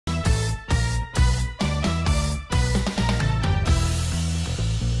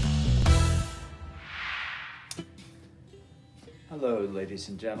Hello, ladies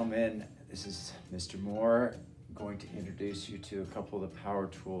and gentlemen. This is Mr. Moore. I'm going to introduce you to a couple of the power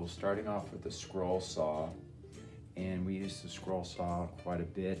tools, starting off with the scroll saw. And we use the scroll saw quite a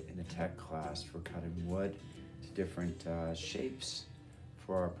bit in the tech class for cutting wood to different shapes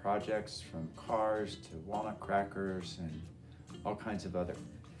for our projects, from cars to walnut crackers and all kinds of other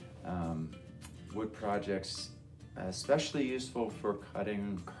wood projects, especially useful for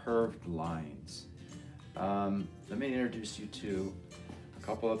cutting curved lines. Let me introduce you to a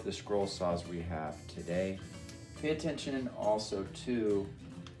couple of the scroll saws we have today. Pay attention also to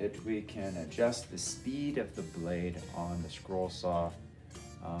that we can adjust the speed of the blade on the scroll saw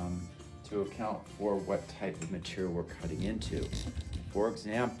to account for what type of material we're cutting into. For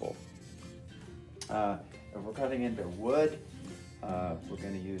example, if we're cutting into wood, we're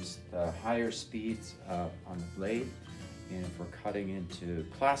going to use the higher speeds on the blade. And if we're cutting into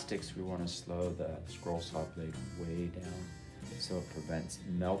plastics, we want to slow the scroll saw blade way down so it prevents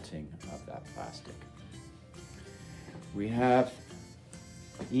melting of that plastic. We have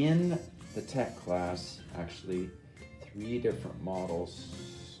in the tech class actually 3 different models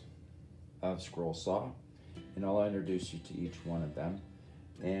of scroll saw, and I'll introduce you to each one of them.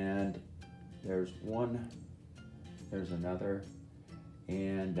 And there's one, there's another,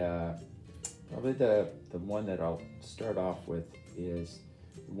 and probably the one that I'll start off with is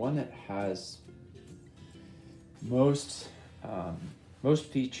the one that has most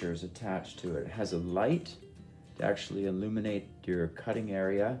features attached to it. It has a light to actually illuminate your cutting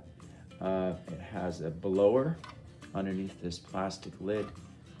area. It has a blower underneath this plastic lid.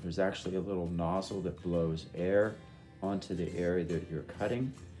 There's actually a little nozzle that blows air onto the area that you're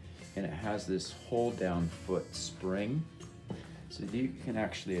cutting. And it has this hold down foot spring. So you can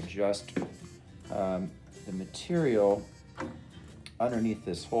actually adjust the material underneath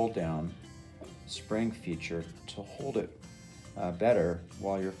this hold down spring feature to hold it better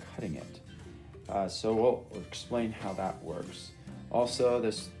while you're cutting it. So we'll explain how that works. Also,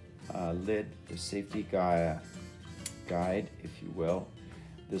 this lid, the safety guide, if you will,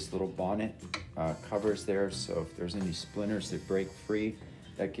 this little bonnet covers there, so if there's any splinters that break free,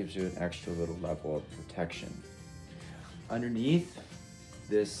 that gives you an extra little level of protection. Underneath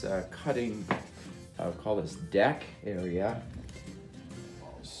this cutting, I'll call this deck area.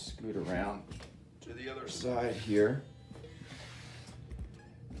 I'll scoot around to the other side here.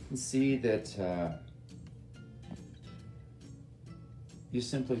 You can see that you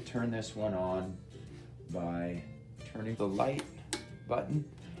simply turn this one on by turning the light button.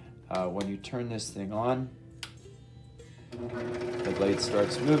 When you turn this thing on, the blade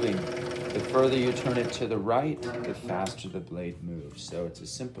starts moving. The further you turn it to the right, the faster the blade moves. So it's a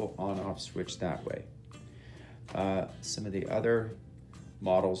simple on-off switch that way. Some of the other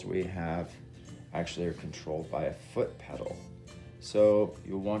models we have actually are controlled by a foot pedal. So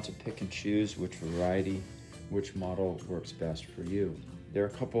you'll want to pick and choose which variety, which model works best for you. There are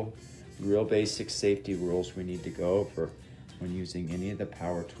a couple real basic safety rules we need to go over when using any of the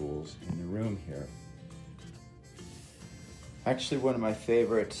power tools in the room here. Actually, one of my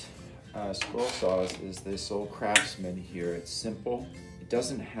favorite scroll saws is this old Craftsman here. It's simple. It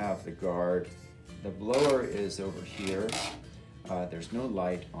doesn't have the guard. The blower is over here. There's no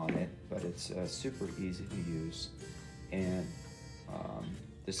light on it, but it's super easy to use. And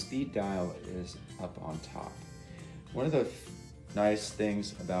the speed dial is up on top. One of the nice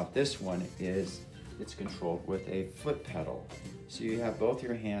things about this one is it's controlled with a foot pedal. So you have both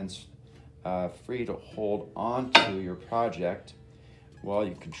your hands free to hold on to your project while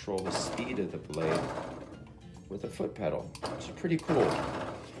you control the speed of the blade with a foot pedal, which is pretty cool.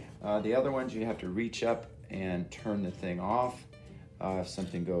 The other ones, you have to reach up and turn the thing off if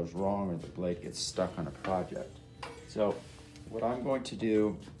something goes wrong or the blade gets stuck on a project. So what I'm going to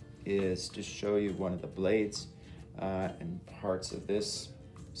do is just show you one of the blades and parts of this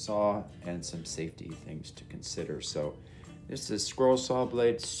saw and some safety things to consider. So this is a scroll saw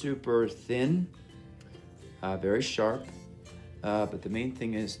blade, super thin, very sharp, but the main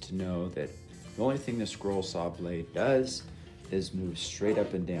thing is to know that the only thing the scroll saw blade does is move straight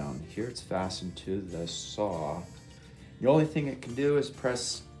up and down. Here it's fastened to the saw. The only thing it can do is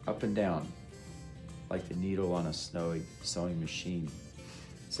press up and down, like the needle on a sewing machine.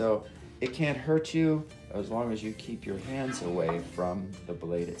 So it can't hurt you as long as you keep your hands away from the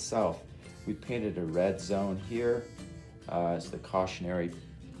blade itself. We painted a red zone here as the cautionary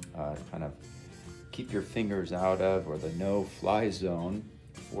kind of keep your fingers out of, or the no-fly zone,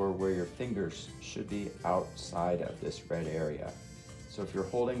 or where your fingers should be outside of this red area. So if you're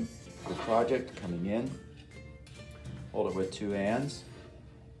holding your project coming in, hold it with 2 hands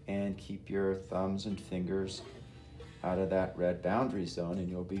and keep your thumbs and fingers out of that red boundary zone and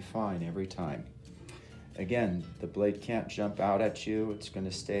you'll be fine every time. Again, the blade can't jump out at you. It's going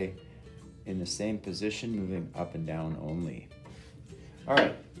to stay in the same position, moving up and down only. All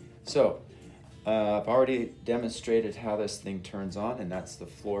right, so I've already demonstrated how this thing turns on, and that's the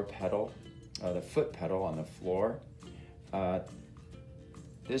floor pedal, the foot pedal on the floor.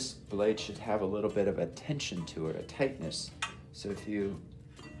 This blade should have a little bit of a tension to it, a tightness. So if you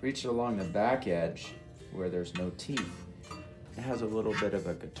reach along the back edge where there's no teeth, it has a little bit of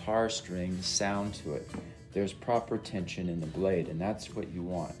a guitar string sound to it. There's proper tension in the blade, and that's what you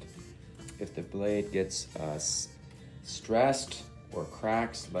want. If the blade gets stressed or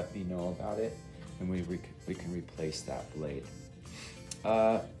cracks, let me know about it, and we can replace that blade.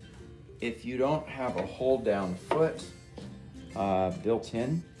 If you don't have a hold down foot built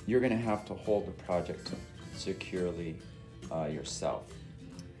in, you're gonna have to hold the project securely yourself.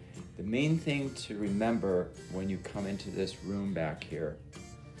 The main thing to remember when you come into this room back here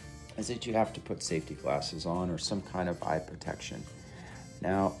is that you have to put safety glasses on or some kind of eye protection.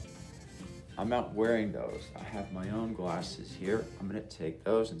 Now, I'm not wearing those. I have my own glasses here. I'm gonna take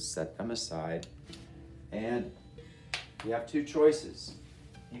those and set them aside. And you have two choices.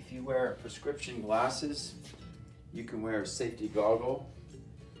 If you wear prescription glasses, you can wear a safety goggle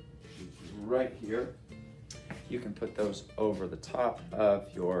right here. You can put those over the top of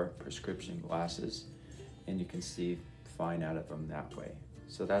your prescription glasses and you can see fine out of them that way.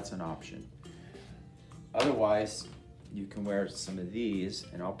 So that's an option. Otherwise, you can wear some of these,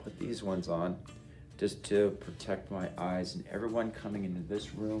 and I'll put these ones on just to protect my eyes. And everyone coming into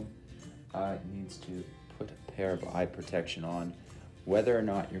this room needs to put a pair of eye protection on. Whether or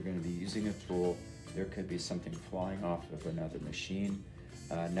not you're going to be using a tool, there could be something flying off of another machine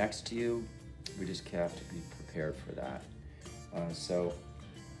next to you. We just have to be prepared for that. So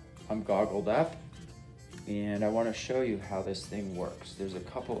I'm goggled up, and I want to show you how this thing works. There's a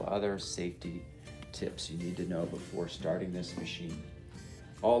couple other safety tips you need to know before starting this machine.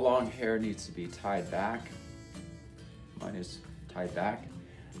 All long hair needs to be tied back. Mine is tied back.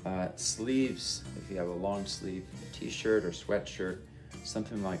 Sleeves, if you have a long sleeve t-shirt or sweatshirt,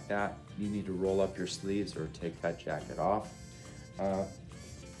 something like that, you need to roll up your sleeves or take that jacket off.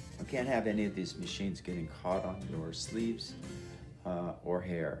 You can't have any of these machines getting caught on your sleeves or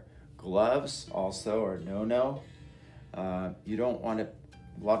hair. Gloves also are no-no. You don't want to,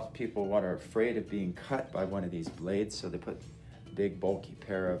 a lot of people are afraid of being cut by one of these blades, so they put a big bulky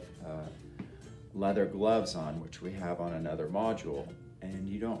pair of leather gloves on, which we have on another module. And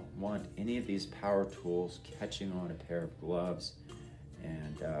you don't want any of these power tools catching on a pair of gloves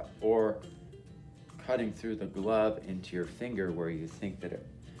and or cutting through the glove into your finger where you think that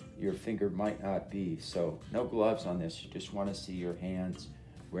your finger might not be. So no gloves on this. You just want to see your hands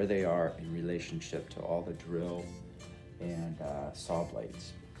where they are in relationship to all the drill and saw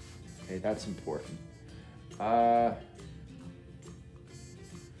blades. Okay, that's important.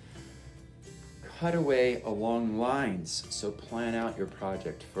 Cut away along lines. So plan out your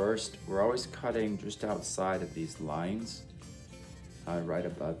project first. We're always cutting just outside of these lines, right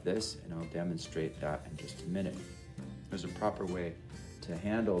above this, and I'll demonstrate that in just a minute. There's a proper way to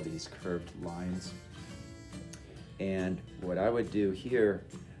handle these curved lines. And what I would do here,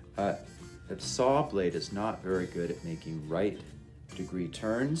 the saw blade is not very good at making right degree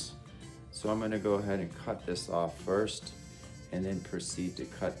turns. So I'm going to go ahead and cut this off first and then proceed to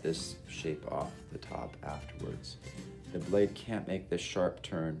cut this shape off the top afterwards. The blade can't make this sharp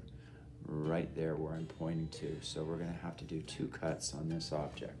turn right there where I'm pointing to, so we're going to have to do two cuts on this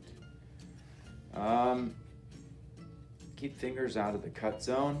object. Keep fingers out of the cut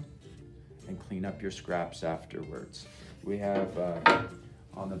zone and clean up your scraps afterwards. We have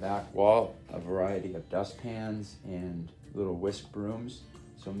on the back wall a variety of dustpans and little whisk brooms,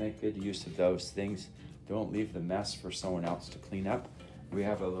 so make good use of those things. Don't leave the mess for someone else to clean up. We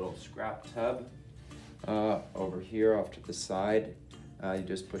have a little scrap tub over here off to the side. You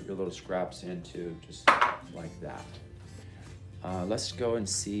just put your little scraps into just like that. Let's go and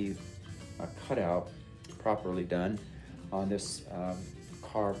see a cutout properly done on this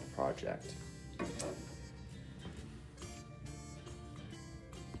car project.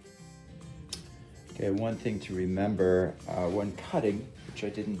 Okay, one thing to remember when cutting, which I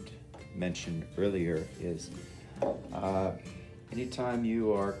didn't mention earlier, is anytime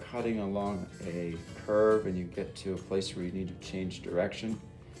you are cutting along a curve and you get to a place where you need to change direction,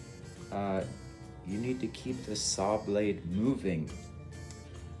 you need to keep the saw blade moving.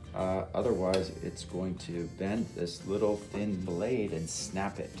 Otherwise, it's going to bend this little thin blade and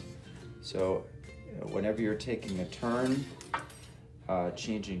snap it. So whenever you're taking a turn,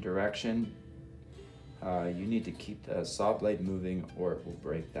 changing direction, you need to keep the saw blade moving or it will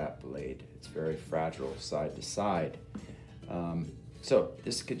break that blade. It's very fragile side to side. So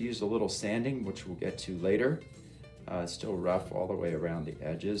this could use a little sanding, which we'll get to later. It's still rough all the way around the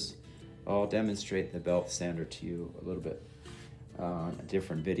edges. I'll demonstrate the belt sander to you a little bit on a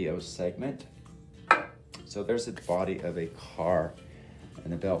different video segment. So there's the body of a car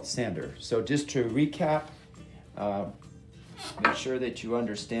and the belt sander. So just to recap, make sure that you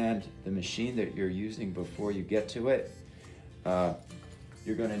understand the machine that you're using before you get to it.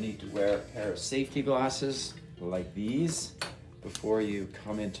 You're going to need to wear a pair of safety glasses like these before you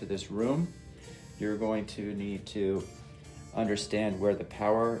come into this room. You're going to need to understand where the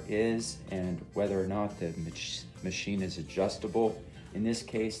power is and whether or not the machine is adjustable. In this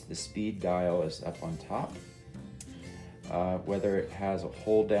case, the speed dial is up on top. Whether it has a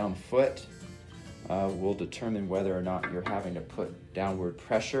hold down foot will determine whether or not you're having to put downward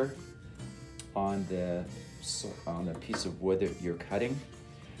pressure on the piece of wood that you're cutting.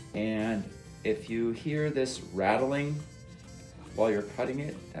 And if you hear this rattling while you're cutting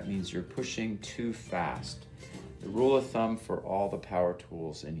it, that means you're pushing too fast. The rule of thumb for all the power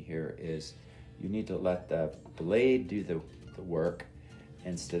tools in here is you need to let the blade do the work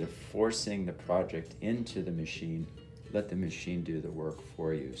instead of forcing the project into the machine. Let the machine do the work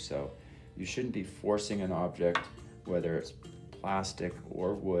for you. So you shouldn't be forcing an object, whether it's plastic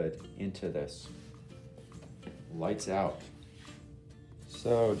or wood, into this. Lights out.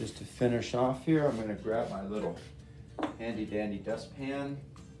 So just to finish off here, I'm going to grab my little handy dandy dustpan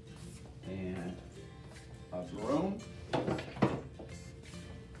and a broom.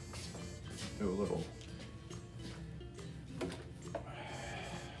 Do a little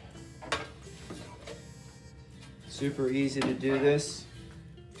super easy to do this.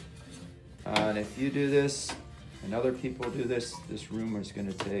 And if you do this and other people do this, this room is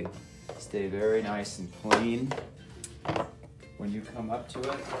going to stay very nice and clean. When you come up to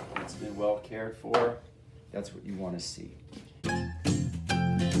it, it's been well cared for. That's what you want to see.